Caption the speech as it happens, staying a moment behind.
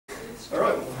All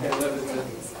right, we'll hand over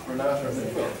to Renata and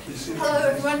Annabel. Hello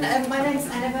everyone, my name's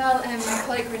Annabel and my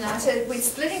colleague Renata. We're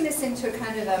splitting this into a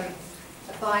kind of a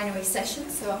binary session,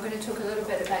 so I'm going to talk a little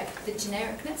bit about the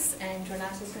genericness and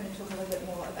Renata's going to talk a little bit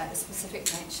more about the specific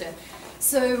nature.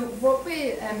 So what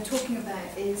we're talking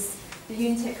about is the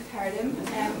Unitec paradigm.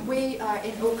 We are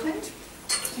in Auckland,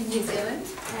 in New Zealand,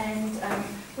 and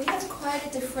we have quite a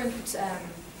different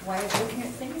way of looking at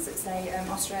things that, say,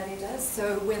 Australia does.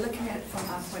 So we're looking at it from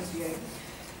our point of view.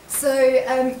 So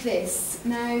this,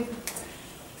 now,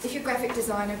 if you're a graphic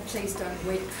designer, please don't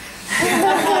weep.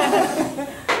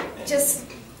 This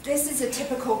is a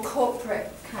typical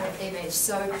corporate kind of image,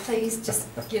 so please just,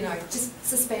 just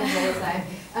suspend all of that.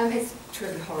 It's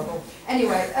truly horrible.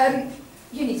 Anyway,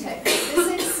 Unitec.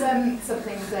 This is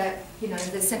something that,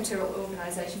 the central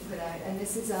organisation put out, and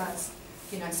this is our,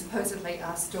 supposedly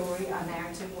our story, our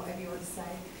narrative, whatever you want to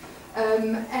say.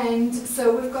 And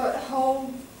so we've got a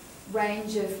whole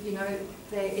range of,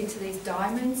 they're into these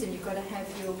diamonds, and you've got to have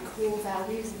your core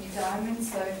values in your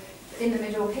diamonds. So in the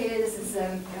middle here, this is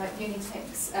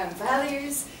Unitec's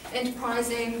values: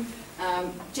 enterprising,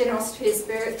 generosity of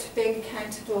spirit, being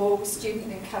accountable,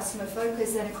 student and customer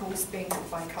focus, and of course being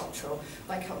bicultural.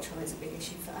 Bicultural is a big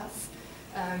issue for us.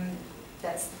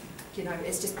 That's,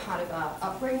 it's just part of our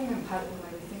upbringing and part of the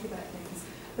way we think about things.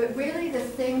 But really the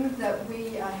thing that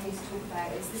we are here to talk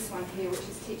about is this one here, which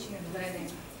is teaching and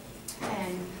learning.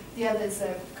 And the others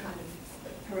are kind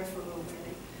of peripheral,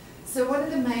 really. So one of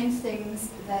the main things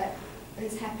that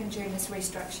has happened during this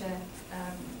restructure,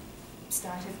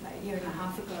 started about a year and a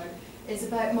half ago, is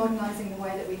about modernising the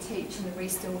way that we teach and the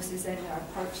resources and our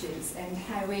approaches and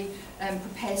how we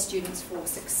prepare students for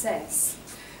success.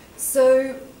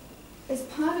 So as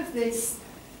part of this,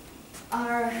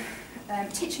 our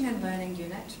teaching and learning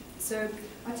unit, so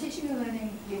our teaching and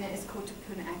learning unit is called Te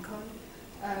Puna Ako,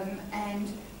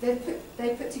 and they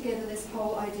put together this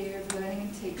whole idea of learning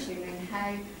and teaching and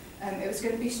how it was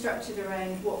going to be structured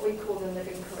around what we call the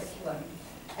living curriculum.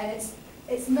 And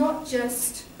it's not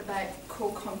just about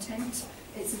core content,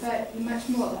 it's about much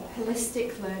more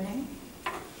holistic learning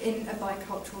in a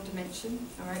bicultural dimension,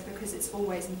 all right, because it's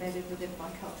always embedded within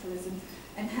biculturalism,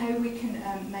 and how we can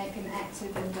make an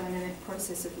active and dynamic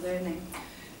process of learning.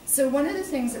 So one of the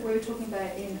things that we were talking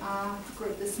about in our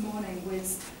group this morning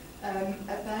was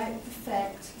about the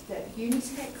fact that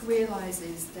Unitec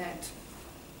realises that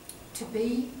to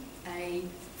be a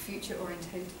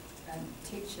future-oriented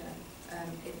teacher,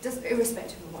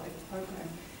 irrespective of whatever program,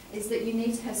 is that you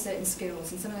need to have certain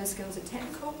skills, and some of those skills are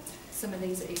technical, some of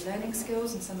these are e-learning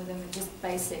skills, and some of them are just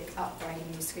basic upgrading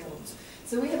your skills.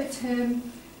 So we have a term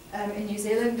in New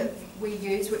Zealand that we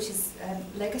use, which is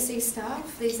legacy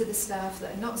staff. These are the staff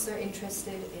that are not so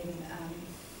interested in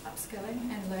upskilling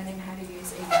and learning how to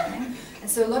use e-learning. And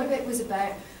so a lot of it was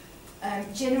about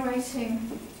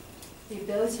generating the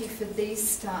ability for these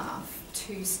staff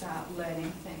to start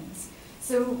learning things.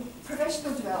 So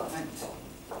professional development.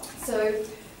 So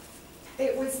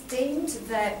it was deemed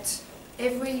that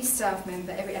every staff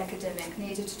member, every academic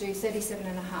needed to do 37.5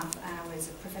 hours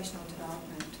of professional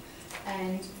development.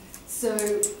 And so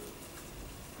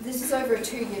this is over a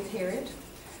 2-year period.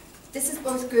 This is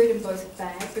both good and both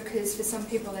bad, because for some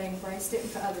people they embraced it and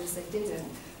for others they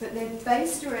didn't. But they're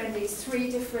based around these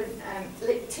 3 different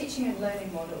teaching and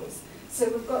learning models. So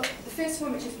we've got the first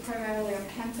one, which is primarily on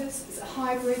campus. It's a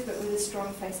hybrid but with a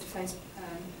strong face-to-face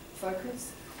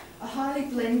focus. A highly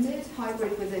blended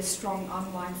hybrid with a strong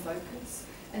online focus.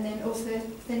 And then also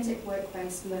authentic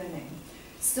work-based learning.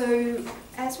 So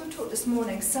as we talked this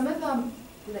morning, some of our,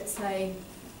 let's say,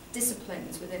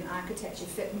 disciplines within architecture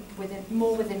fit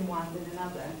more within one than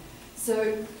another.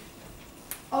 So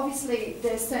obviously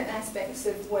there's certain aspects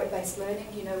of work-based learning,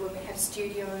 when we have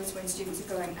studios, when students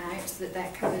are going out,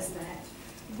 that covers that.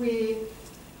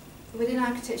 Within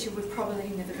architecture, we're probably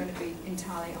never going to be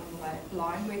entirely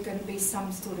online. We're going to be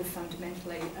some sort of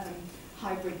fundamentally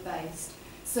hybrid-based.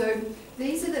 So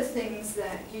these are the things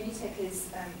that Unitec is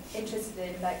interested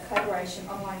in, about collaboration,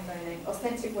 online learning,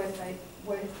 authentic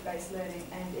work-based learning,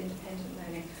 and independent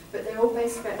learning. But they're all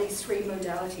based about these 3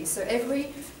 modalities. So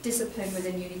every discipline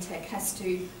within Unitec has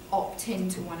to opt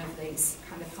into one of these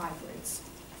kind of hybrids.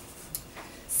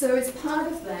 So as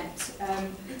part of that,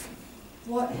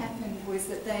 what happened was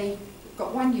that they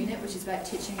got one unit, which is about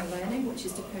teaching and learning, which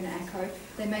is Te Puna Ako.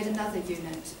 They made another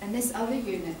unit, and this other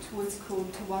unit was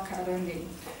called Te Waka Arongi.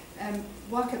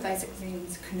 Waka basically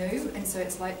means canoe, and so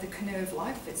it's like the canoe of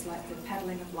life, it's like the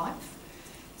paddling of life.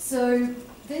 So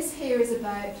this here is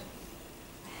about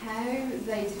how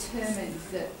they determined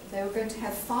that they were going to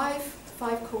have five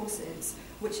courses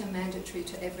which are mandatory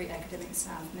to every academic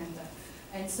staff member.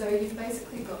 And so you've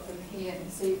basically got them here.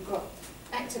 And so you've got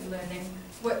active learning,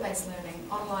 work-based learning,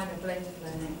 online and blended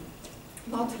learning,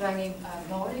 Mātarangi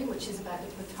Māori, which is about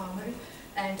the putamu,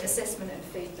 and assessment and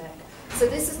feedback. So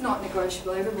this is not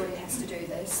negotiable, everybody has to do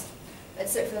this.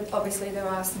 Except for, obviously, there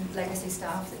are some legacy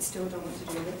staff that still don't want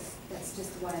to do this. That's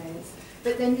just the way it is.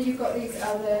 But then you've got these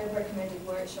other recommended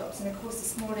workshops, and of course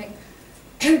this morning,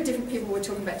 different people were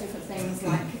talking about different things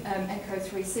like Echo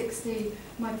 360,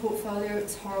 my portfolio,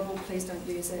 it's horrible, please don't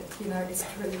use it. You know, it's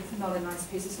really not a nice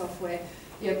piece of software.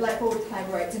 You know, Blackboard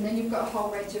collaborates, and then you've got a whole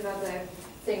range of other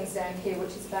things down here,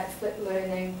 which is about flipped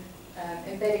learning,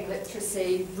 embedding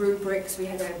literacy, rubrics. We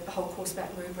had a whole course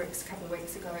about rubrics a couple of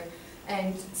weeks ago.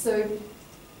 And so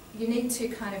you need to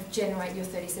kind of generate your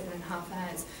 37.5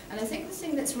 hours. And I think the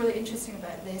thing that's really interesting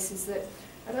about this is that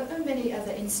I don't know many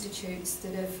other institutes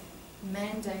that have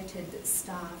mandated that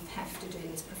staff have to do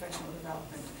this professional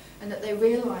development, and that they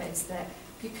realise that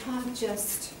you can't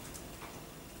just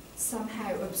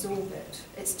somehow absorb it.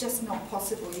 It's just not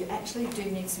possible. You actually do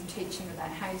need some teaching about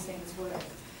how things work.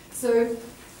 So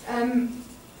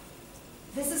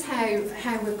this is how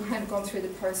we've kind of gone through the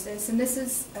process, and this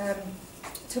is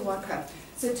Te Waka.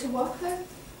 So Te Waka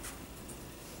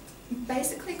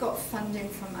basically got funding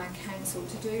from our council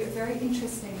to do a very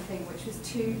interesting thing, which was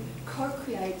to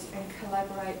co-create and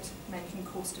collaborate making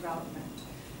course development.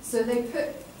 So they put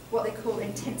what they call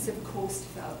intensive course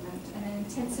development, and an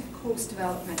intensive course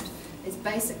development is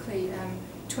basically a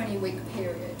 20-week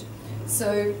period.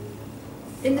 So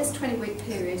in this 20-week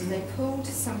period, they pulled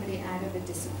somebody out of a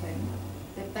discipline,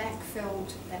 they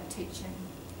backfilled that teaching,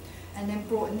 and then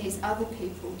brought in these other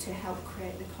people to help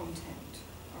create the content.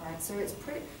 All right, so it's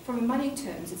pretty, from money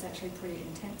terms, it's actually pretty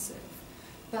intensive.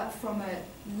 But from a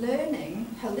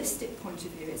learning, holistic point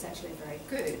of view, it's actually very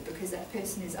good, because that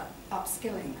person is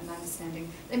upskilling and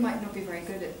understanding. They might not be very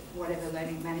good at whatever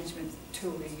learning management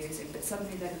tool they're using, but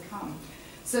suddenly they become.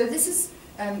 So this is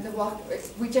the Waka.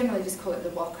 We generally just call it the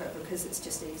Waka because it's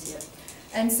just easier.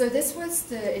 And so this was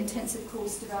the intensive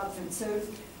course development. So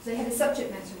they had a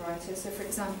subject matter writer. So for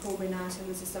example, Renata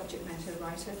was a subject matter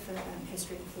writer for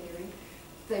history and theory.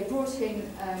 They brought in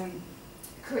a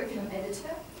curriculum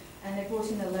editor, and they brought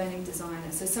in a learning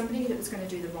designer. So somebody that was going to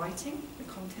do the writing, the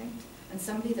content, and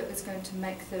somebody that was going to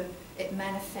make it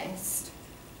manifest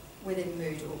within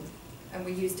Moodle. And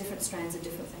we used different strands of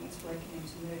different things working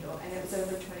into Moodle, and it was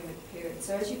over a 20-week period.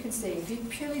 So as you can see, if you're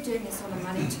purely doing this on a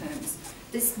money terms,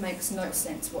 this makes no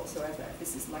sense whatsoever.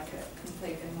 This is like a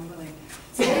complete anomaly.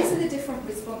 So these are the different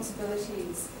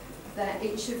responsibilities that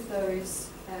each of those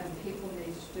people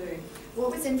need to do.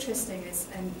 What was interesting is,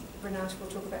 and Renata will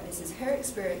talk about this, is her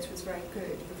experience was very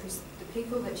good because the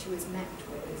people that she was mapped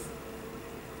with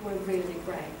were really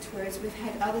great, whereas we've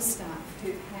had other staff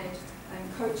who've had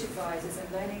coach advisors and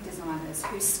learning designers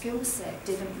whose skill set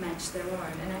didn't match their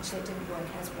own, and actually it didn't work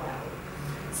as well.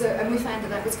 So, and we found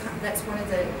that that's one of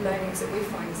the learnings that we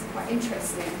find is quite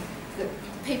interesting, that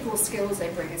people's skills they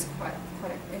bring is quite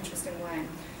an interesting way.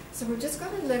 So we've just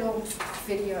got a little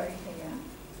video here,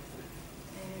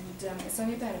 and it's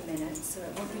only about a minute, so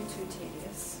it won't be too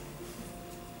tedious.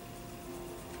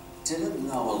 Didn't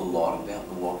know a lot about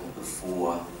the Waka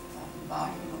before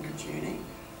embarking on the journey.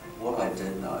 What I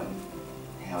did know,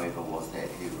 however, was that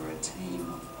there were a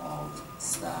team of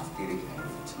staff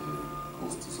dedicated to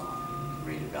course design and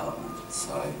redevelopment.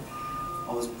 So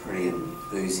I was pretty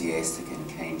enthusiastic and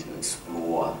keen to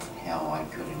explore how I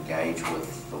could engage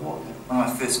with the Waka. One of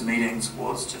my first meetings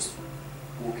was just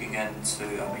walking into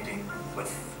a meeting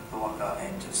with the Waka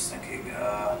and just thinking,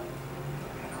 kind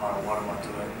of what am I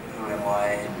doing, who am I,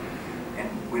 and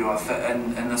where do I fit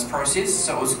in this process?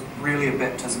 So it was really a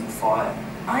baptism of fire.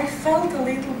 I felt a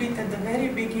little bit at the very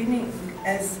beginning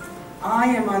as I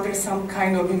am under some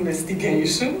kind of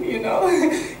investigation, you know.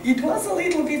 It was a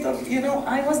little bit of, you know,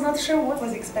 I was not sure what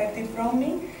was expected from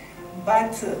me,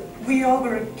 but we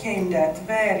overcame that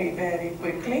very, very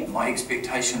quickly. My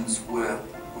expectations were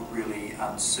really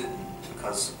uncertain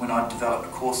because when I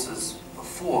developed courses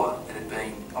before, it had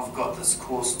been, I've got this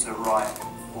course to write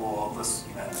or this,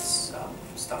 you know, this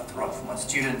stuff to write for my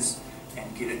students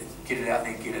and get it out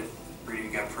there, get it ready to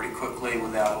go pretty quickly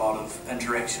without a lot of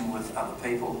interaction with other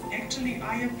people. Actually,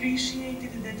 I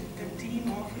appreciated that the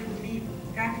team offered me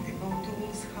practical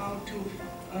tools how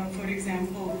to, for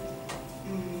example,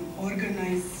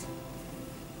 organize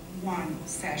one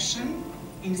session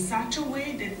in such a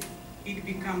way that it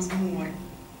becomes more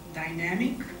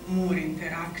dynamic, more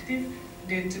interactive,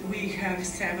 that we have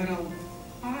several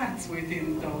parts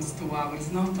within those 2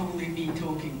 hours, not only me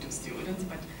talking to students,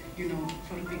 but you know,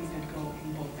 for things that go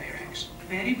in both directions.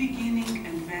 Very beginning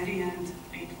and very end,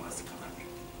 it was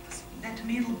collaborative. that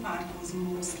middle part was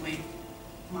mostly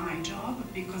my job,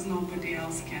 because nobody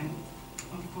else can,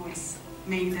 of course,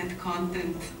 make that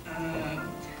content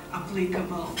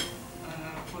applicable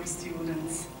for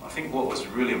students. I think what was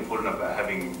really important about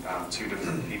having two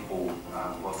different people,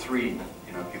 well, three,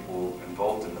 people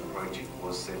involved in the project,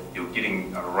 was that you're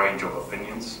getting a range of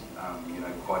opinions.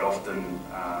 Quite often,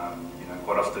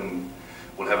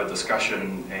 we'll have a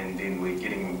discussion, and then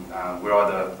we're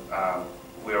either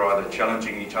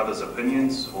challenging each other's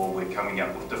opinions, or we're coming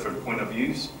up with different point of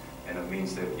views, and it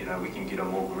means that we can get a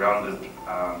more grounded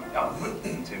output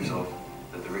in terms of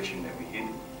the direction that we head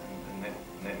in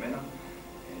that manner.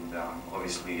 And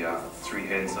obviously, three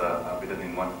hands are better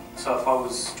than one. So if I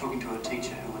was talking to a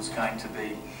teacher who was going to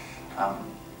be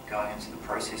going into the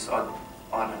process, I'd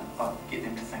get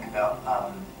them to think about,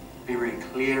 be really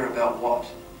clear about what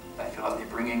they feel like they're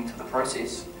bringing to the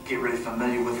process, get really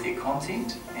familiar with their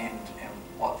content and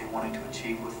what they're wanting to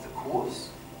achieve with the course.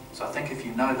 So I think if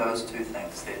you know those two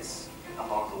things, that's a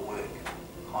lot of the work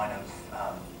kind of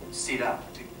set up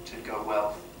to go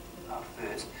well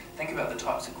first. Think about the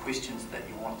types of questions that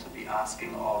you want to be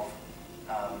asking of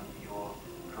your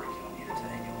curriculum editor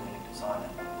and your learning designer.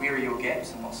 Where are your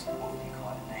gaps and what support do you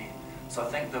kind of need? So I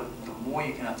think the more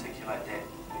you can articulate that at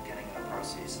the beginning of the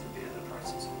process, the better the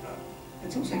process will go.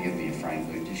 It's also given me a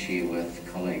framework to share with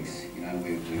colleagues. I've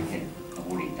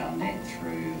already done that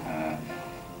through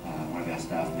one of our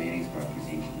staff meetings where I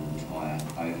presented an entire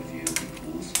overview of the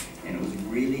course, and it was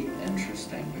really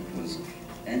interesting because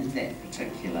in that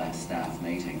particular staff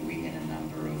meeting we had a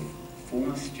number of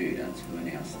former students who are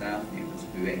now staff members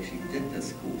who actually did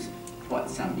this course quite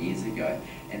some years ago,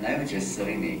 and they were just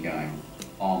sitting there going,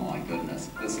 oh my goodness,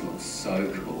 this looks so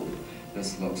cool,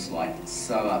 this looks like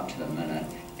so up to the minute,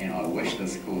 and I wish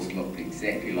this course looked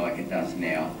exactly like it does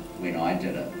now when I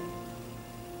did it.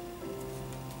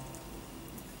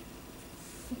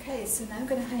 Okay, so now I'm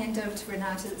going to hand over to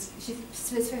Renata. She's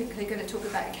specifically going to talk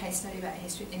about a case study about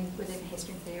history within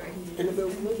history theory.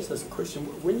 Annabel, can I just ask a question?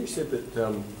 When you said that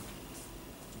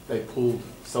they pulled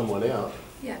someone out,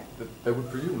 yeah, they would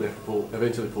presumably have to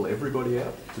eventually pull everybody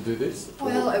out to do this?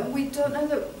 Well, we don't know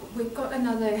that. We've got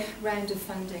another round of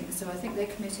funding, so I think they're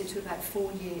committed to about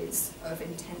 4 years of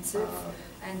intensive,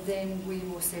 and then we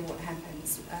will see what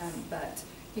happens. But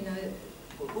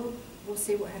we'll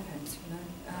see what happens.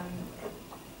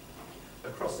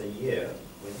 Across a year,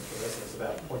 it's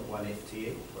about 0.1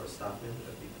 FTE for a staff member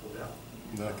to be pulled out.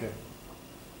 Okay.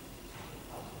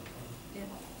 Yeah.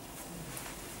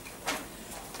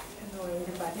 Hello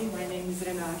everybody, my name is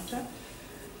Renata.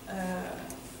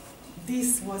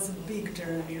 This was a big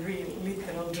journey, real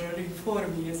literal journey for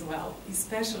me as well,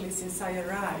 especially since I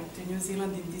arrived in New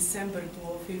Zealand in December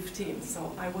 2015.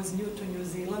 So I was new to New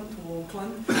Zealand, to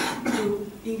Auckland, to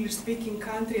English-speaking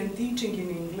country and teaching in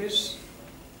English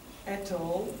at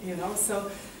all,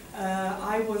 So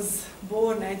I was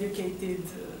born, educated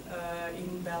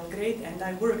in Belgrade, and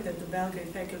I worked at the Belgrade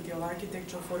Faculty of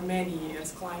Architecture for many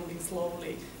years, climbing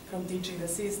slowly from teaching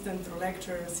assistant through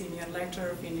lecturer, senior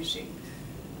lecturer, finishing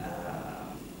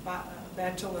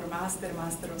bachelor,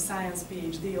 master of science,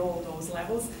 PhD, all those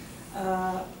levels.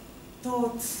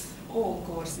 Taught all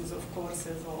courses, of course,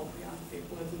 as all young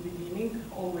people at the beginning,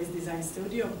 always design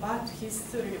studio, but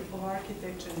history of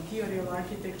architecture and theory of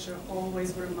architecture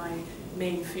always were my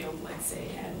main field, let's say,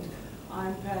 and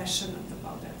I'm passionate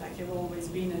about that. I have always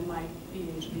been, in my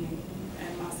PhD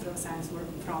and Master of Science were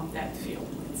from that field,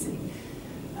 let's say.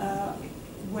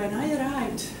 When I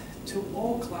arrived to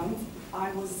Auckland,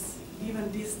 I was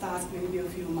given this task maybe a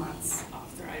few months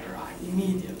after I arrived,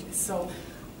 immediately. So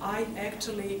I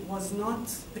actually was not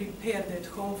prepared at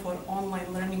home for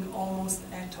online learning almost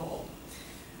at all.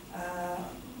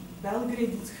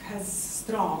 Belgrade has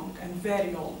strong and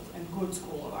very old and good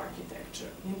school of architecture,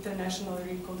 internationally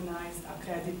recognized,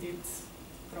 accredited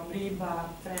from RIBA,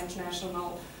 French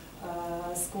National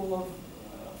School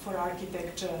for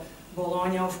Architecture,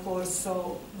 Bologna, of course,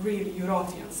 so really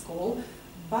European school.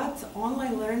 But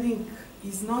online learning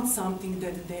is not something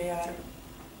that they are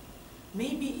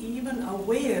maybe even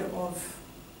aware of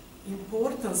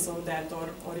importance of that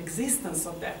or existence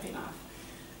of that enough.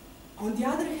 On the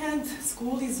other hand,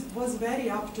 school was very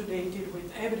up to date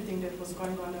with everything that was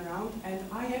going on around, and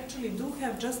I actually do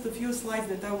have just a few slides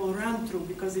that I will run through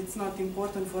because it's not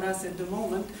important for us at the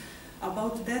moment,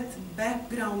 about that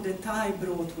background that I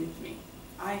brought with me.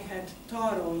 I had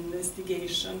thorough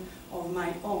investigation of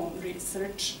my own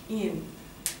research in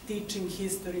teaching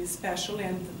history especially,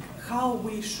 and how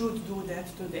we should do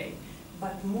that today,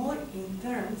 but more in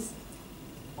terms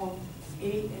of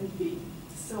A and B.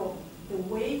 So the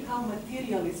way how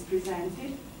material is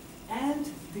presented and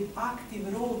the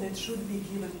active role that should be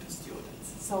given to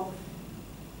students. So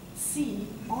C,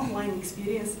 online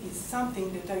experience, is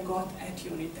something that I got at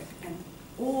Unitec, and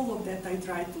all of that I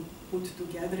tried to put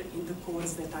together in the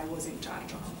course that I was in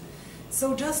charge of.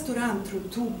 So just to run through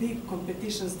two big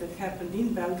competitions that happened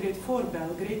in Belgrade, for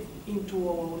Belgrade, in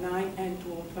 2009 and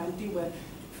 2020, where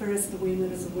first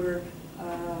winners were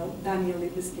Daniel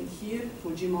Libeskin here,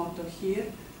 Fujimoto here.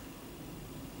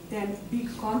 Then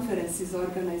big conferences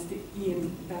organized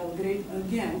in Belgrade,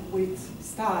 again with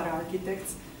star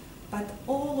architects, but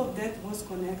all of that was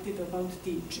connected about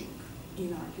teaching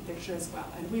in architecture as well.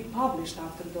 And we published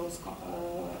after those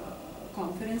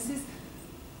conferences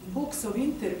books of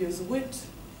interviews with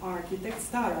architects,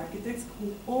 star architects,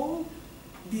 who all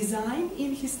design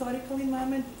in historical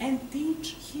environment and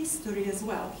teach history as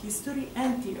well, history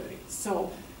and theory.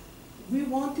 So we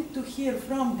wanted to hear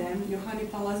from them. Johanni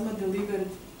Palasma delivered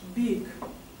big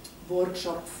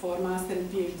workshop for master and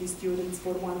PhD students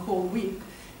for one whole week,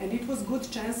 and it was a good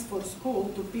chance for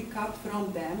school to pick up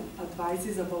from them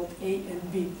advices about A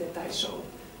and B that I showed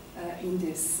in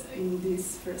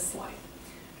this first slide.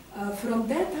 From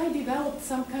that I developed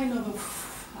some kind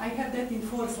of, I have that in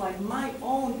 4 slides, my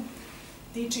own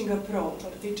teaching approach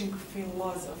or teaching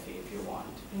philosophy, if you want,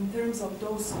 in terms of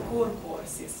those core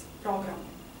courses, program,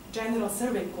 general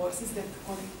survey courses that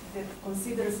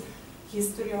considers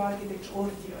history of architecture or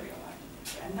theory of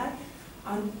architecture. And I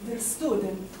understood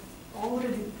and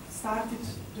already started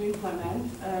to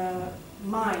implement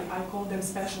I call them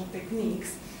special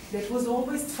techniques, that was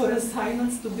always for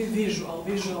assignments to be visual,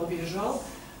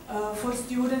 for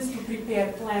students to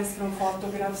prepare plans from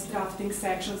photographs, drafting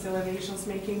sections, elevations,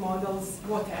 making models,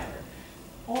 whatever.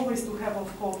 Always to have,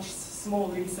 of course, small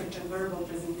research and verbal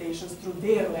presentations through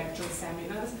their lecture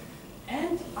seminars.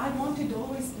 And I wanted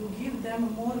always to give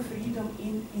them more freedom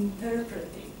in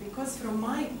interpreting, because from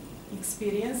my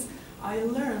experience, I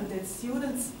learned that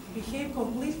students behave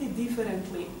completely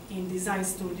differently in design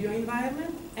studio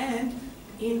environment and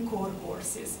in core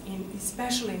courses,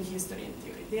 especially in history and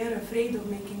theory. They are afraid of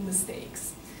making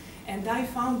mistakes. And I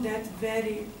found that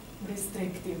very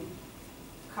restrictive,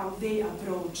 how they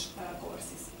approach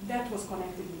courses. That was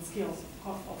connected with skills,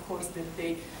 of course, that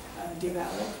they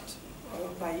developed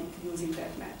by using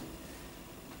that method.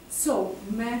 So,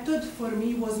 method for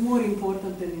me was more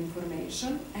important than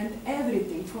information, and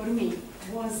everything for me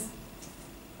was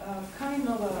kind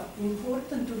of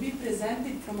important to be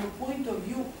presented from a point of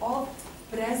view of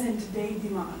present-day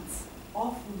demands,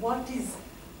 of what is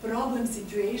problem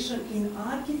situation in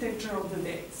architecture of the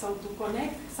day. So to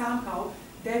connect somehow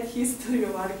that history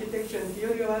of architecture and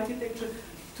theory of architecture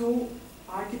to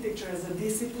architecture as a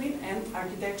discipline and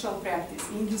architectural practice,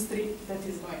 industry that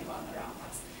is going on around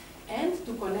us. And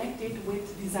to connect it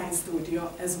with design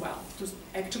studio as well,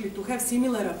 to have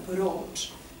similar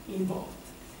approach involved.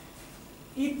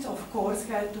 It, of course,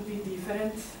 had to be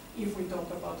different if we talk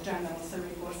about general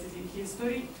survey courses in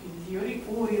history, in theory,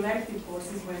 or elective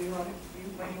courses when you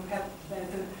have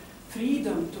better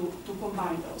freedom to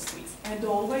combine those things. And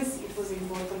always it was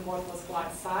important what was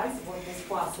class size, what was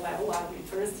class level, are we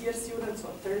first-year students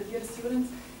or third-year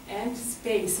students, and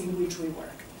space in which we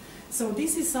worked. So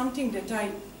this is something that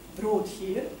I brought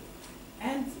here,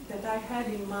 and that I had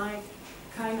in my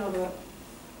kind of a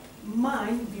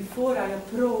mind before I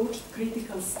approached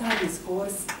critical studies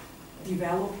course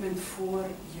development for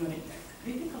Unitec.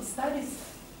 Critical studies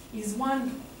is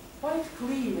one quite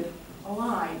clear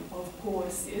line of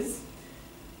courses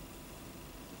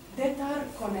that are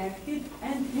connected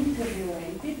and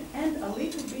interrelated and a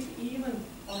little bit even,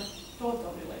 or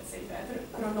totally, let's say better,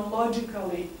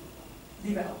 chronologically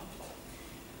developed.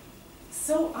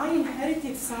 So I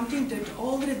inherited something that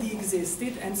already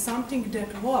existed and something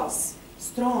that was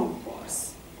strong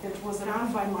course, that was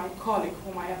run by my colleague,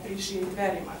 whom I appreciate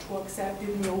very much, who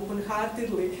accepted me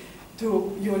open-heartedly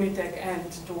to Unitec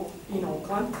and in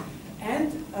Oakland.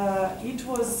 And it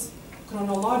was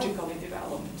chronologically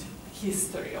developed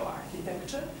history of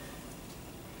architecture.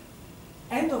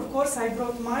 And of course I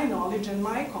brought my knowledge and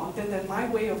my content and my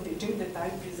way of teaching that I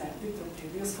presented through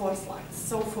previous 4 slides.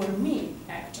 So for me,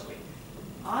 actually,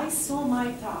 I saw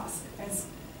my task as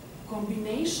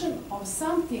combination of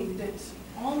something that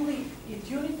only at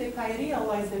Unitec I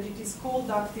realized that it is called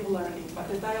active learning, but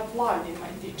that I applied in my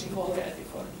teaching already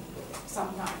for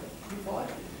some time before.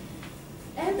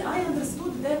 And I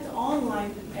understood that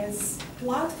online as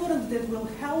platform that will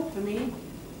help me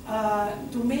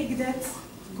to make that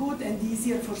good and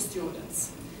easier for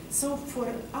students. So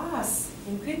for us,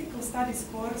 in critical studies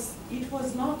course, it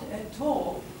was not at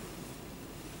all,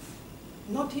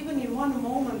 not even in one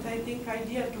moment, I think,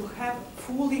 idea to have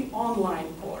fully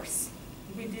online course.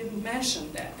 we didn't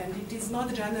mention that, and it is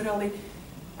not generally,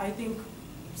 I think,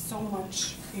 so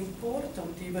much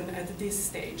important even at this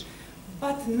stage.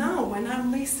 But now, when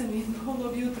I'm listening to all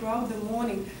of you throughout the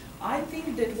morning, I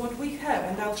think that what we have,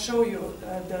 and I'll show you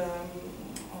the,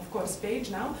 of course, page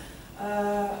now,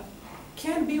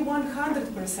 can be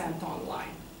 100%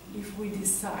 online if we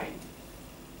decide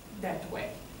that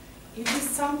way. It is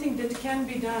something that can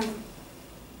be done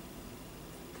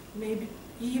maybe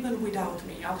even without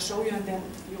me. I'll show you and then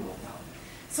you will know.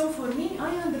 So for me,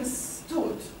 I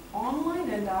understood online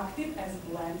and active as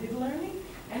blended learning,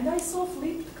 and I saw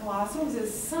flipped classrooms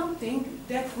as something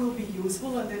that will be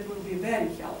useful and that will be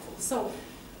very helpful. So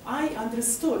I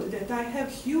understood that I have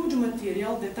huge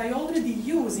material that I already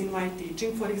use in my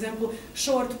teaching. For example,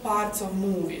 short parts of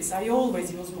movies. I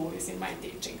always use movies in my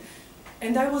teaching.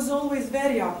 And I was always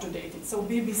very up to date. So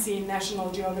BBC,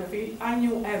 National Geography, I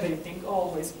knew everything,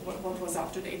 always what was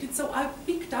up to date. So I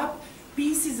picked up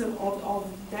pieces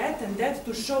of that and that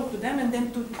to show to them and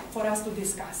then for us to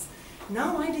discuss.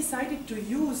 Now I decided to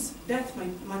use that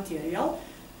material,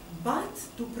 but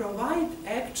to provide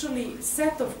actually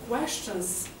set of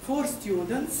questions for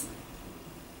students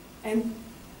and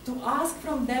to ask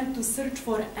from them to search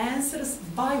for answers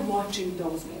by watching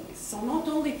those movies. So not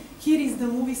only here is the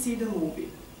movie, see the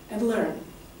movie and learn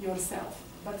yourself,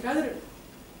 but rather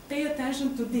pay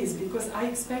attention to this because I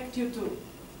expect you to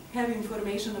have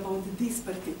information about this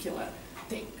particular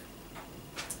thing.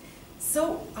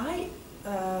 So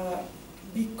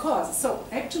so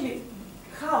actually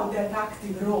how that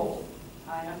active role,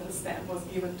 I understand, was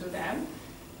given to them,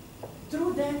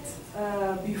 through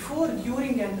that before,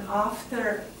 during and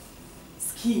after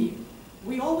scheme,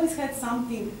 we always had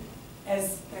something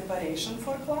as preparation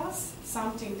for class,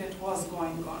 something that was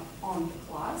going on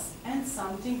the class, and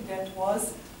something that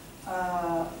was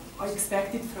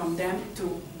expected from them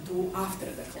to do after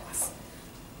the class.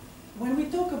 When we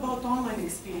talk about online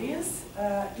experience,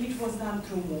 it was done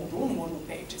through Moodle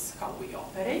pages, how we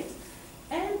operate.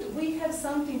 And we have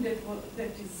something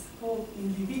that is called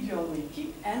individual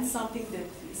wiki and something that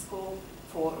is called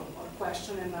forum or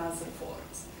question and answer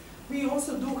forums. We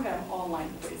also do have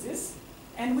online quizzes,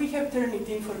 and we have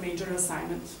Turnitin for major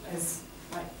assignments, as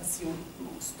I assume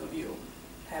most of you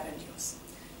haven't used.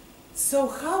 So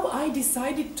how I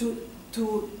decided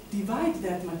to divide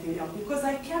that material, because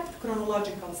I kept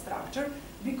chronological structure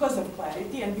because of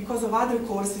clarity and because of other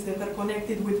courses that are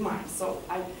connected with mine. So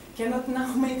I cannot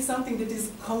now make something that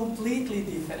is completely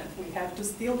different. We have to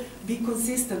still be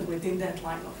consistent within that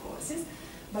line of courses.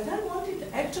 But I wanted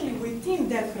actually within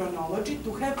that chronology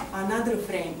to have another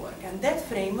framework. And that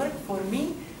framework for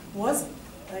me was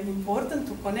important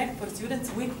to connect for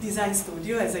students with Design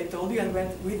Studio, as I told you, and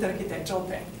with architectural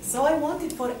practice. So I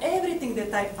wanted for everything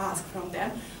that I asked from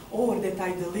them or that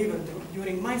I delivered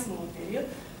during my small period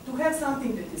to have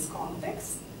something that is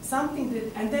context, something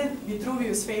that, and then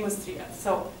Vitruvius' famous triad.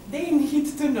 So they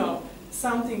need to know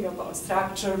something about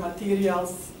structure,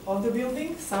 materials of the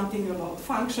building, something about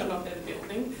function of that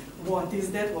building, what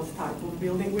is that, what type of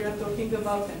building we are talking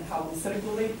about, and how we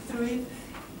circulate through it.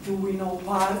 Do we know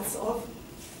parts of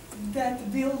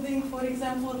that building, for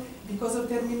example, because of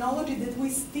terminology that we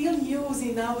still use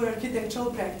in our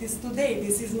architectural practice today.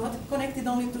 This is not connected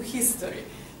only to history.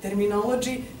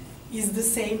 Terminology is the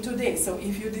same today. So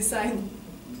if you design,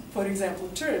 for example,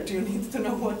 church, you need to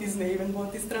know what is nave and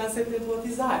what is transept and what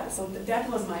is aisle. So that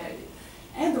was my idea.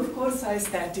 And of course,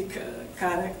 aesthetic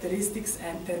characteristics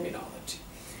and terminology.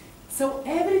 So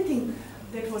everything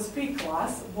that was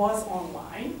pre-class was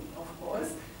online, of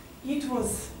course. It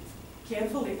was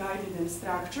carefully guided and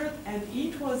structured, and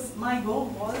my goal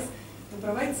was to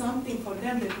provide something for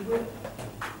them that will,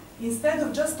 instead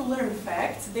of just to learn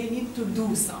facts, they need to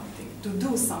do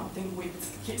something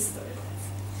with history.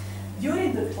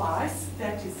 During the class,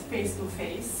 that is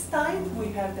face-to-face time,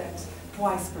 we have that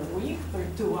twice per week for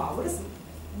 2 hours,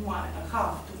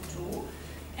 1.5 to 2.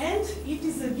 And it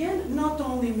is again not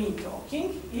only me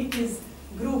talking, it is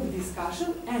group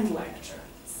discussion and lecture.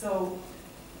 So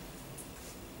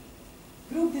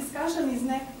group discussion is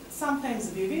sometimes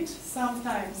vivid,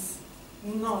 sometimes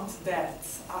not that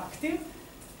active.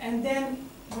 And then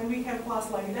when we have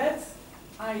class like that,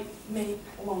 I make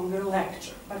longer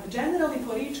lecture. But generally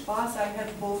for each class I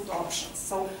have both options.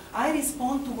 So I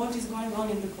respond to what is going on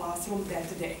in the classroom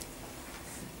that day.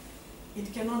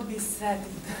 It cannot be said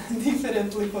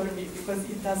differently for me because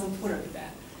it doesn't work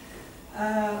then.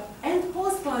 And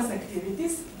post-class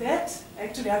activities, that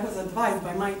actually I was advised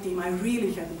by my team, I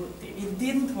really had a good team. It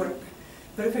didn't work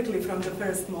perfectly from the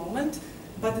first moment,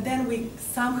 but then we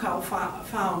somehow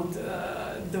found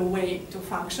the way to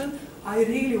function. I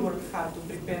really worked hard to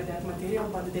prepare that material,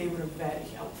 but they were very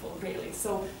helpful, really.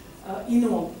 So in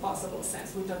all possible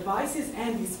sense, with advices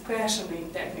and especially in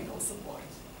technical support.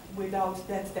 Without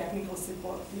that technical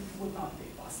support, it would not be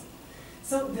possible.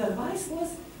 So the advice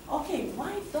was, okay,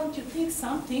 why don't you think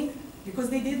something, because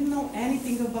they didn't know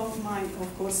anything about my,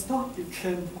 of course, topic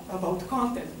and about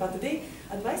content, but they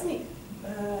advised me,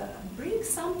 bring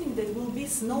something that will be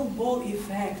snowball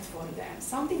effect for them,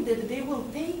 something that they will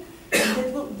take and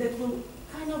that will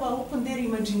kind of open their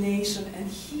imagination. And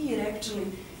here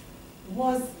actually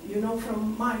was, you know,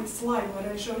 from my slide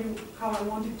where I show you how I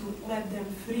wanted to let them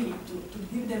free, to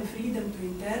give them freedom to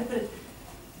interpret.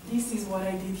 This is what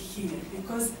I did here,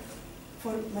 because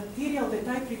for material that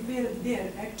I prepared there,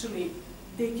 actually,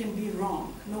 they can be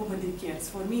wrong. Nobody cares.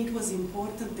 For me, it was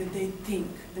important that they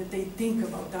think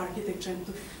about architecture, and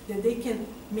that they can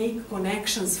make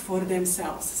connections for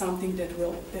themselves, something that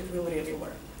will really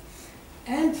work.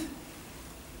 And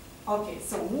okay,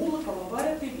 so Moodle,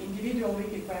 collaborative, individual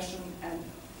wiki question, and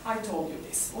I told you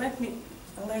this. Let me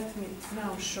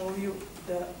now show you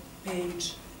the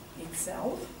page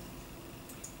itself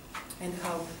and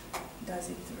how does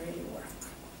it really work.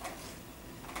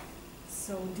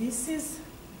 So this is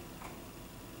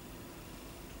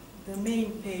the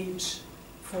main page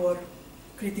for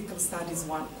Critical Studies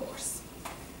 1 course.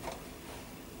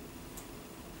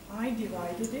 I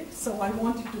divided it, so I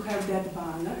wanted to have that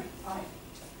banner. I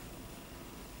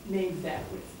made that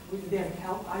with their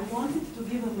help. I wanted to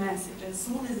give a message as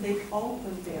soon as they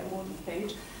opened their Moodle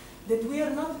page that we are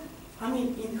not, I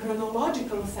mean, in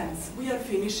chronological sense, we are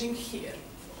finishing here.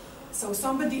 So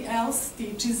somebody else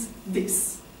teaches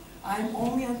this. I'm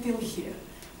only until here.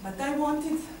 But I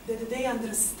wanted that they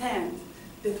understand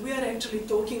that we are actually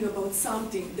talking about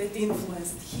something that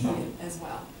influenced here as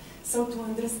well. So to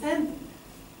understand,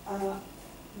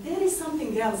 there is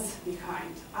something else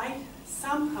behind. I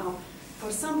somehow,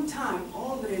 for some time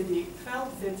already,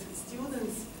 felt that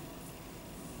students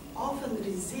often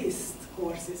resist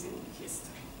courses in history.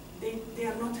 They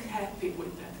are not happy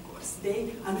with that course.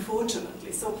 They,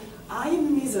 unfortunately. So I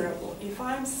am miserable if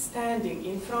I'm standing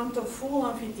in front of full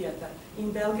amphitheater.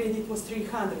 In Belgrade it was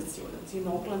 300 students. In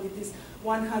Oakland it is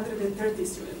 130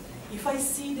 students. If I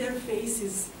see their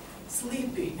faces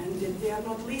sleepy and that they are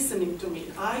not listening to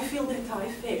me, I feel that I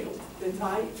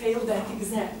failed that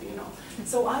exam, you know.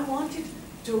 So I wanted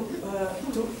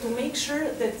to make sure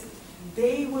that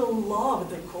they will love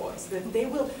the course, that they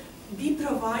will be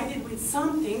provided with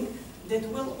something that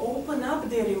will open up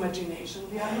their imagination.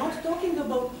 We are not talking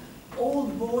about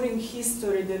old, boring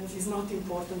history that is not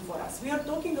important for us. We are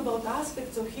talking about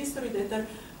aspects of history that are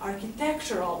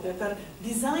architectural, that are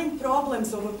design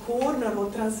problems of a corner or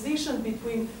transition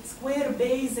between square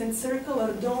base and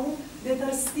circular dome that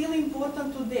are still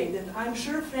important today, that I'm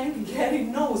sure Frank Gehry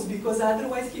knows, because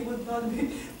otherwise he would not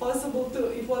be possible to,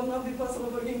 it would not be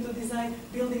possible for him to design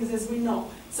buildings as we know.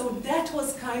 So that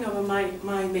was kind of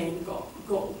my main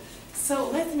goal. So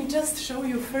let me just show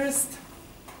you first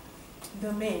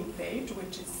the main page,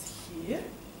 which is here.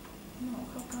 No,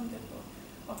 how come that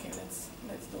go? Okay,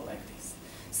 let's do like this.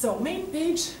 So main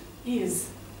page is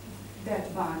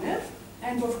that banner,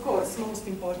 and of course most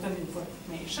important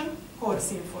information,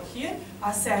 course info here,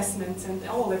 assessments and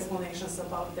all explanations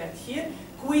about that here,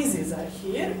 quizzes are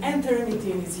here, and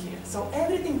Termitine is here. So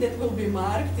everything that will be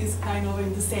marked is kind of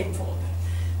in the same folder.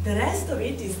 The rest of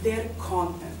it is their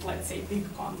content, let's say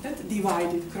big content,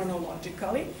 divided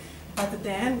chronologically. But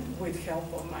then, with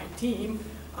help of my team,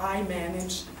 I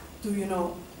managed to, you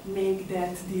know, make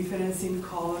that difference in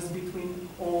colors between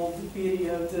old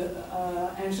period,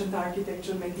 ancient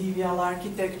architecture, medieval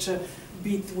architecture,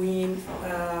 between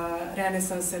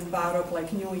Renaissance and Baroque,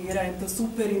 like New Era, and to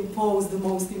superimpose the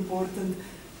most important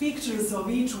pictures of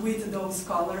each with those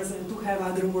colors, and to have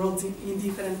other worlds in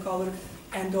different color,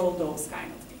 and all those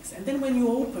kind of things. And then when you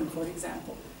open, for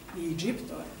example, Egypt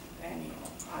or any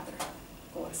other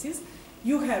courses,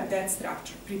 you have that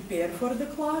structure: prepare for the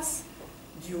class,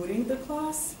 during the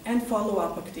class, and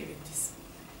follow-up activities.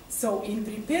 So in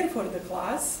prepare for the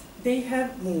class, they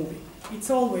have movie. It's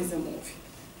always a movie.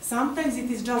 Sometimes it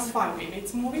is just 5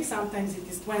 minutes movie, sometimes it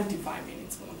is 25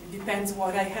 minutes movie. Depends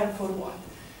what I have for what.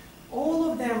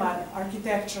 All of them are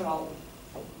architectural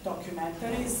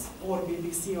documentaries or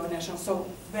BBC or national, so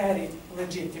very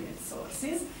legitimate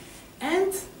sources.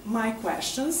 And my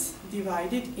questions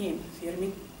divided in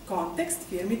context,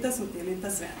 firmitas,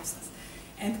 utilitas, venustas.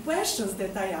 And questions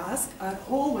that I ask are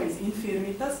always in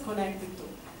firmitas connected to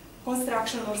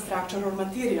construction or structure or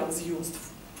materials used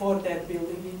for that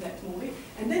building in that movie.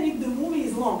 And then if the movie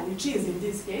is long, which is in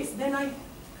this case, then I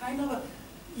kind of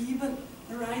even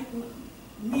write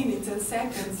minutes and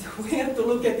seconds where to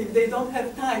look at. If they don't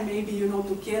have time, maybe, you know,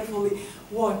 to carefully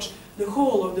watch the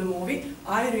whole of the movie,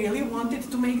 I really wanted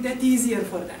to make that easier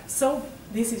for them. So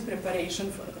this is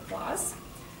preparation for the class.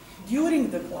 During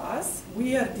the class,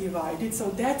 we are divided, so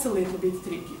that's a little bit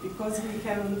tricky because we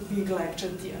have a big lecture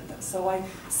theater. So I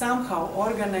somehow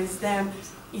organize them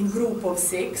in group of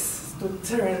 6 to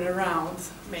turn around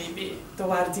maybe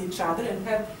towards each other and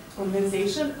have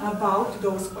conversation about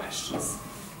those questions.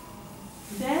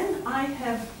 Then I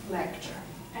have lecture,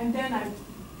 and then I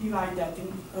divide that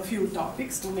in a few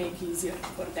topics to make easier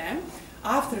for them.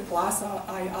 After class,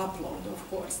 I upload, of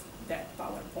course, that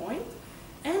PowerPoint.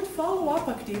 And follow-up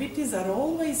activities are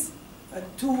always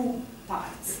 2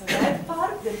 parts. That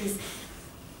part that is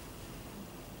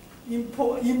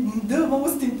the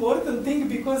most important thing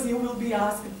because you will be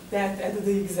asked that at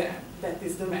the exam. That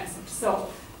is the message. So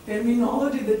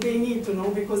terminology that they need to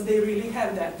know because they really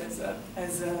have that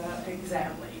as an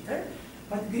exam later.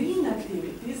 But green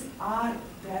activities are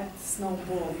that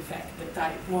snowball effect that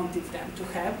I wanted them to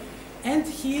have. And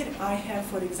here I have,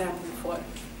 for example, for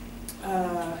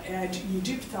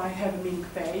Egypt, I have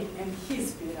Milic and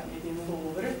his pyramid in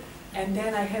Louvre, and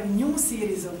then I have new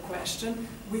series of questions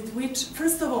with which,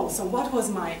 first of all, so what was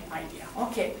my idea?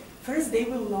 Okay, first they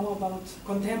will know about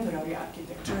contemporary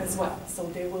architecture as well, so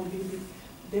they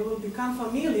will become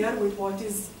familiar with what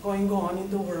is going on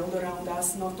in the world around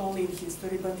us, not only in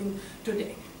history but in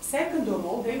today. Second of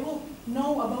all, they will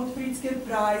know about Pritzker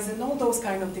Prize and all those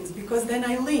kind of things, because then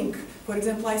I link. For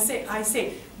example, I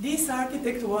say this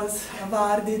architect was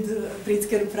awarded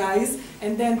Pritzker Prize,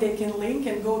 and then they can link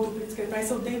and go to Pritzker Prize,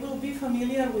 so they will be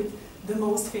familiar with the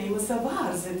most famous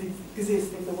awards that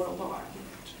exist in the world of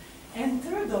architecture. And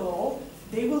third of all,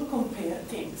 they will compare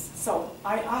things. So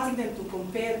I ask them to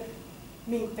compare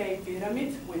Milic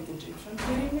pyramid with Egyptian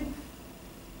pyramid,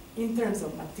 in terms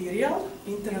of material,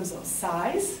 in terms of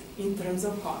size, in terms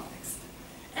of context.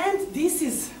 And this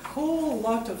is a whole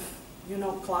lot of, you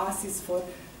know, classes for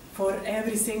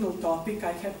every single topic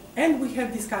I have, and we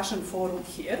have discussion forum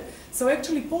here. So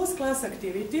actually post-class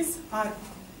activities are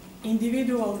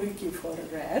individual wiki for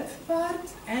red part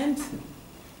and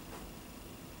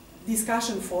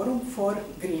discussion forum for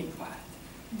green part.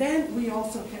 Then we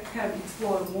also have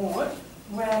explore more,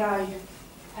 where I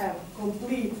have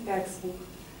complete textbook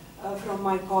from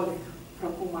my colleague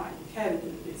from whom I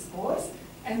inherited this course,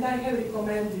 and I have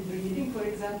recommended reading, for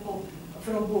example,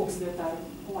 from books that are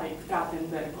like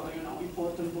Kattenberg or, you know,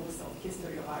 important books of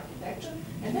history of architecture.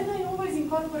 And then I always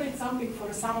incorporate something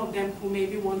for some of them who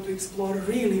maybe want to explore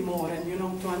really more and, you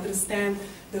know, to understand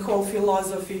the whole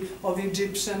philosophy of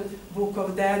Egyptian Book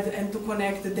of Dead and to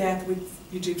connect that with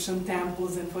Egyptian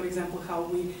temples and, for example, how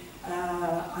we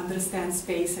understand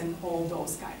space and all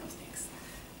those kind of things.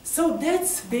 So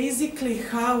that's basically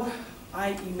how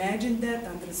I imagined that,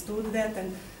 understood that,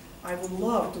 and I would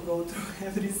love to go through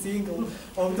every single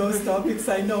of those topics.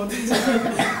 I know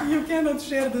that you cannot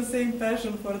share the same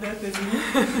passion for that as me,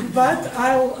 but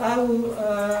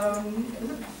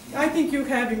I think you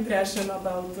have impression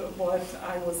about what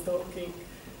I was talking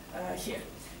here.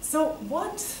 So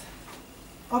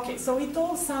okay, so it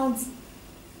all sounds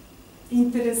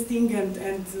interesting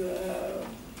and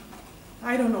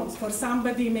I don't know, for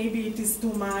somebody maybe it is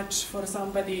too much, for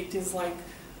somebody it is like,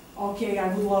 okay,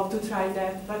 I would love to try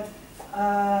that, but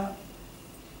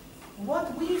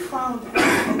what we found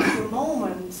at the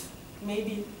moment,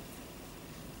 maybe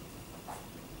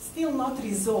still not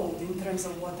resolved in terms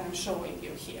of what I'm showing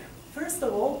you here. First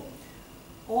of all,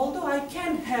 although I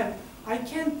can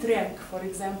track, for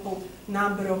example,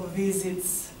 number of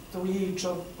visits to each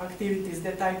of activities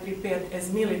that I prepared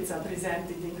as Milica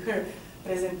presented in her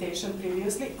presentation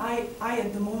previously, I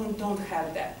at the moment don't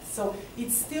have that. So it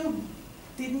still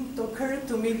didn't occur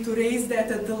to me to raise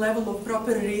that at the level of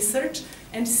proper research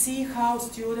and see how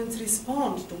students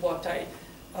respond to what I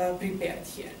prepared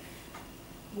here.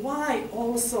 Why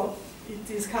also it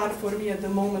is hard for me at the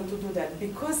moment to do that?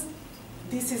 Because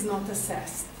this is not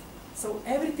assessed. So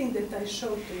everything that I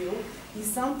showed to you is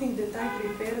something that I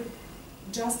prepared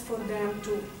just for them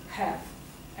to have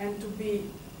and to be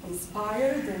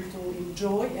inspired and to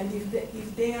enjoy, and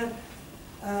if they are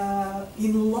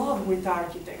in love with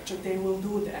architecture, they will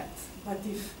do that. But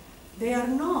if they are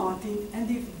not, and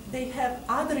if they have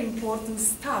other important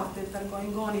stuff that are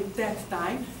going on at that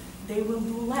time, they will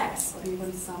do less, or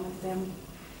even some of them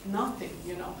nothing,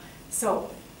 you know.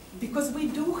 So, because we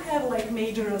do have like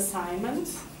major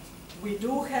assignments, we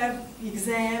do have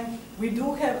exam, we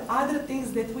do have other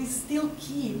things that we still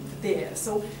keep there.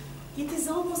 So it is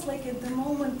almost like at the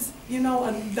moment, you know,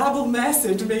 a double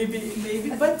message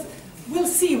maybe, but we'll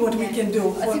see what we can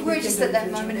do. I think we're just at that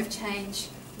in the moment future. of change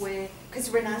where, because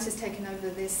Renata's taken over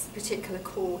this particular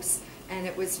course and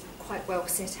it was quite well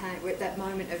set out, we're at that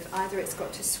moment of either it's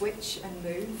got to switch and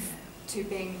move to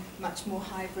being much more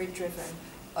hybrid driven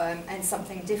and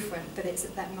something different, but it's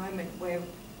at that moment where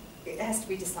it has to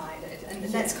be decided, and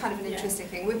that's kind of an interesting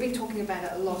thing. We've been talking about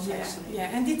it a lot actually. Yeah,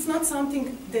 and it's not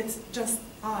something that just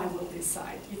I will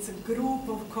decide. It's a group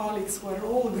of colleagues who are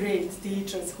all great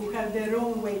teachers who have their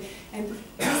own way, and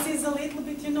this is a little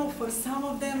bit, you know, for some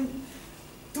of them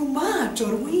too much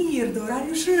or weird, or are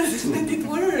you sure that it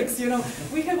works? You know,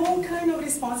 we have all kind of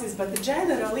responses, but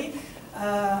generally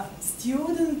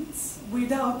students,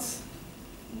 without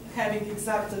having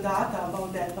exact data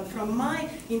about that, but from my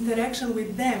interaction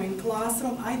with them in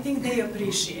classroom, I think they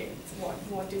appreciate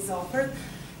what is offered,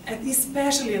 and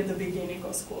especially at the beginning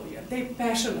of school year. They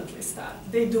passionately start.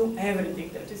 They do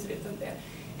everything that is written there.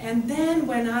 And then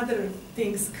when other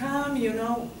things come, you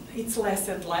know, it's less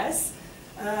and less.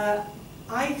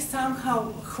 I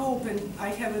somehow hope, and I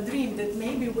have a dream, that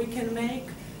maybe we can make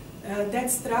that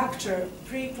structure,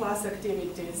 pre-class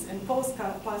activities and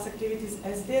post-class activities,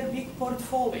 as their big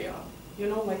portfolio. You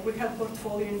know, like we have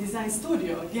portfolio in design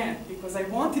studio again, because I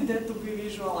wanted them to be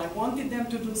visual, I wanted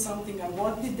them to do something, I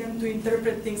wanted them to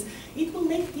interpret things. It will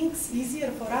make things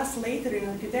easier for us later in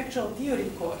architectural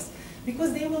theory course,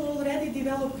 because they will already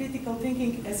develop critical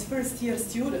thinking as first-year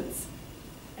students,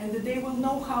 and they will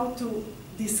know how to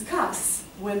discuss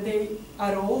when they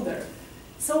are older.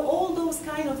 So all those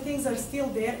kind of things are still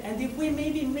there, and if we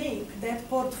maybe make that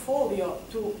portfolio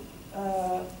to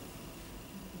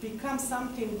become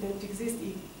something that exists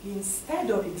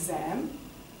instead of exam,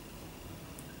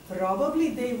 probably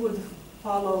they would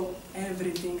follow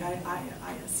everything, I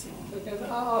assume. Okay,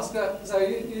 I'll ask, so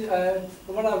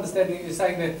from what I understand, you're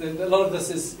saying that a lot of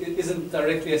this isn't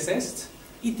directly assessed?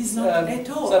 It is not at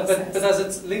all. So, but does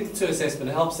it link to assessment?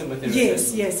 It helps them with their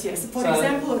assessment? Yes. For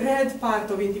example, red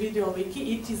part of individual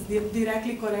wiki, it is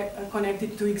directly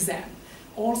connected to exam.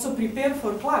 Also prepare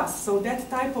for class, so that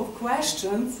type of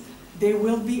questions, they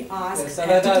will be asked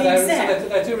at the exam. So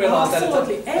they do realize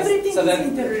absolutely. that everything is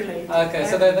interrelated. Okay,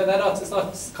 so it's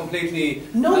not completely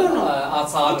no.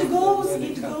 outside.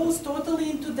 It goes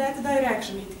totally into that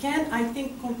direction. It can, I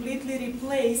think, completely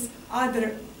replace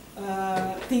other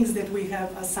things that we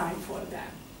have assigned for them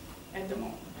at the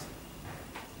moment.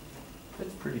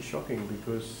 That's pretty shocking,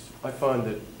 because I find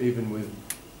that even with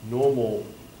normal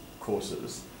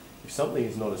courses, if something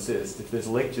is not assessed, if there's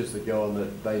lectures that go on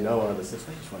that they know aren't assessed,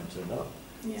 they just won't turn up.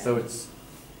 Yeah. So it's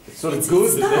sort of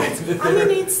good that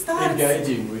they're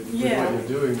engaging with what you're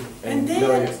doing and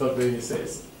knowing it's not being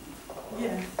assessed.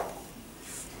 Yeah.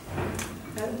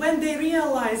 When they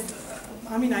realized,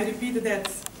 I mean, I repeated that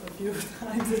a few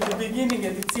times at the beginning,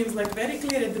 and it seems like very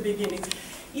clear at the beginning.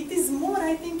 It is more,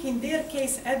 I think, in their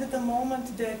case at the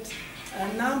moment that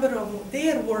a number of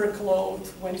their workload,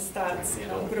 when it starts, you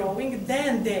know, growing,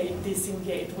 then they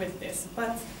disengage with this.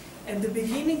 But at the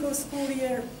beginning of school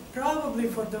year, probably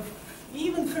for the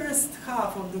even first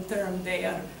half of the term, they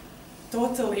are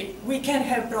totally, we can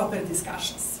have proper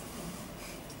discussions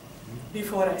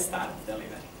before I start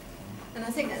delivering. And I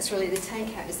think that's really the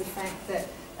takeout, is the fact that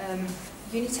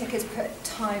Unitec has put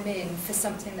time in for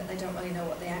something that they don't really know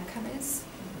what the outcome is.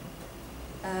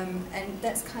 And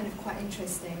that's kind of quite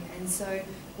interesting, and so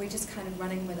we're just kind of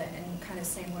running with it and kind of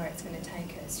seeing where it's going to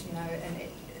take us, you know, and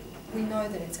we know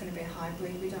that it's going to be a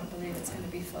hybrid, we don't believe it's going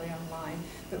to be fully online,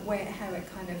 but how it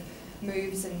kind of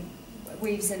moves and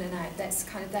weaves in and out, that's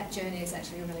kind of, that journey is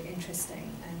actually really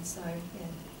interesting, and so, yeah,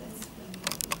 that's really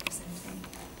representing.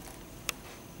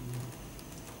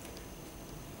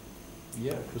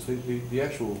 Yeah, because the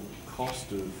actual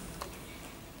cost of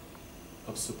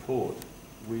support,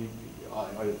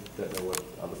 I don't know what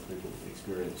other people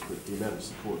experience, but the amount of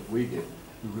support we get,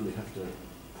 we really have to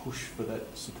push for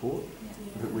that support.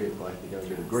 Yeah. We have to go and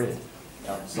get a grant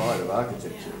outside of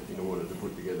architecture in order to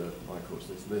put together my course.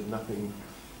 There's nothing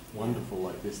wonderful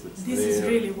like this that's this there. This is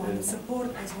really one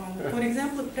support as well. For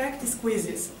example, practice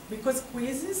quizzes, because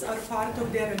quizzes are part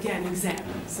of their, again, exam.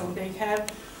 So they have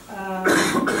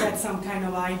some kind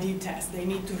of ID test. They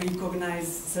need to recognize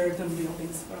certain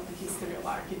buildings from the history of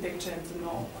architecture to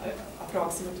know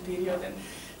approximate period. And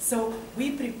so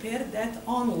we prepare that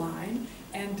online,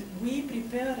 and we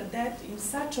prepare that in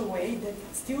such a way that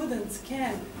students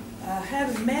can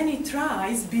have many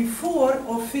tries before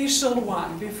official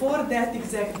one, before that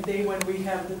exact day when we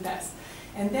have the test.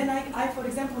 And then I, for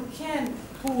example, can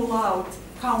pull out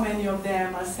how many of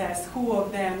them assessed, who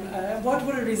of them, what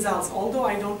were the results, although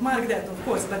I don't mark that, of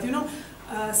course, but you know,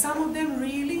 some of them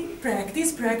really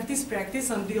practice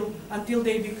until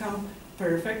they become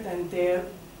perfect, and their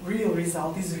real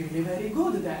result is really very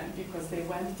good then, because they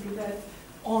went through that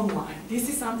online. This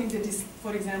is something that is,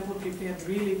 for example, prepared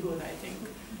really good, I think,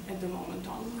 at the moment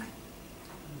online.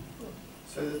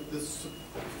 So there's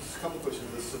a couple of questions.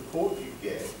 The support you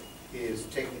get is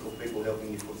technical people helping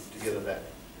you put together that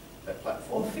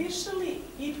platform? Officially,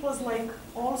 it was like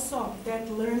also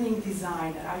that learning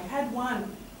designer. I had one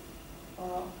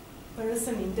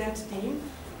person in that team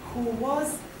who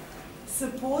was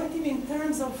supportive in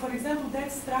terms of, for example,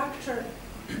 that structure,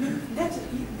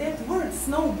 that word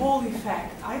snowball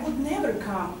effect. I would never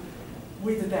come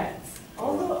with that,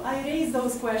 although I raised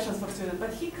those questions for students,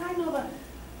 but he kind of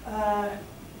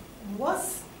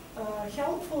was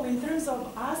helpful in terms of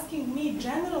asking me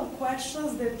general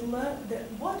questions that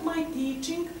what my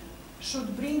teaching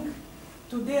should bring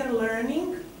to their learning.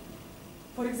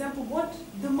 For example, what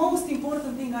the most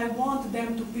important thing I want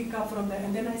them to pick up from that,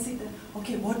 and then I say,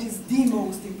 okay, what is the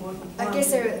most important? I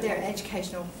guess they're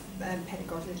educational,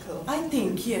 pedagogical. I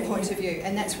think, yeah, point of view,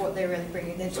 and that's what they're really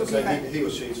bringing. They're so talking about. He or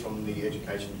she's from the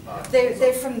education part.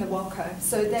 They're from the Worksh,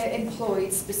 so they're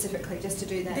employed specifically just to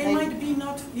do that. They might be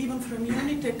not even from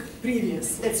Unitec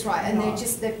previously. That's right, and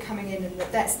they're coming in, and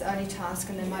that's the only task,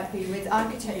 and they might be with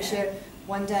architecture.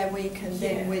 One day a week, and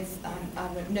then with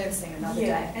nursing another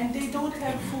day. And they don't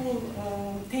have full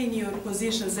tenure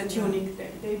positions at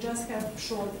Unitec. They just have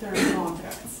short-term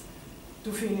contracts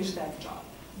to finish that job.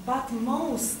 But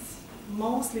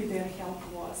mostly their help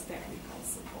was technical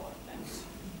support.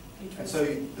 And so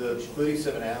the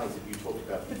 37 hours that you talked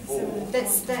about before.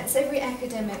 That's every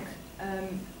academic.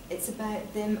 It's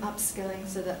about them upskilling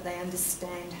so that they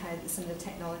understand how some of the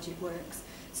technology works.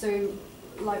 So,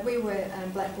 like we were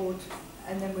Blackboard,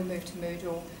 and then we moved to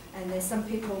Moodle, and there's some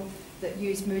people that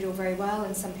use Moodle very well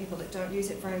and some people that don't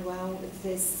use it very well.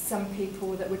 There's some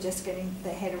people that were just getting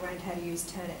their head around how to use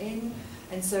Turnitin,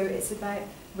 and so it's about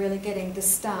really getting the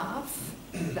staff,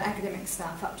 the academic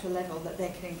staff, up to a level that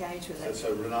they can engage with it.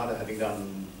 So Renata, having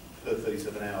done her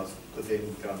 37 hours, could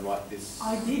then go and write this?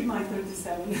 I did my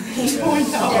 37. We've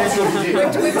done our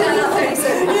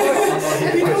 37.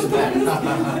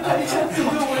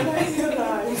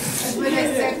 Were they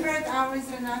separate hours,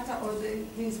 Renata, or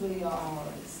these were your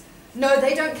hours? No,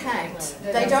 they don't count.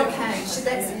 They don't count. So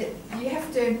you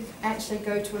have to actually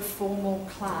go to a formal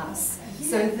class.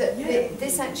 So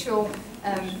this actual,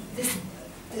 this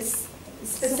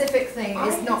specific thing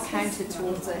is not counted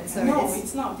towards it. So no,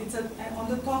 it's not. It's on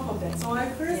the top of that. So I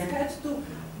first had to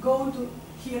go to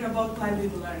hear about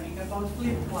blended learning, about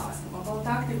flipped classroom, about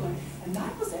active learning. And I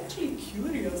was actually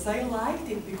curious. I liked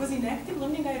it because in active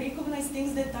learning I recognized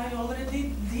things that I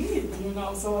already did, you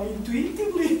know. So I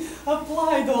intuitively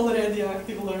applied already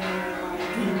active learning in my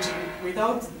teaching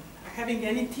without having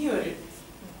any theory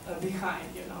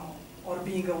behind, you know, or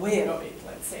being aware of it,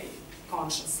 let's say,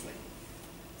 consciously.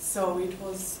 So it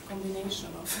was a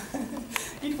combination of,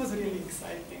 it was really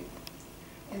exciting.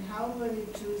 And how were you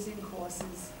choosing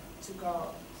courses to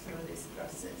go through this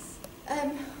process?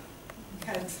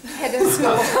 Head of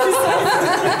school.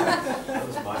 That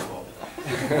was my fault.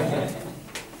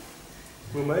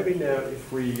 Well, maybe now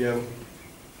if we,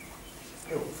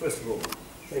 first of all,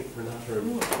 thank Renata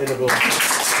and Annabel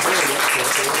very much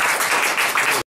for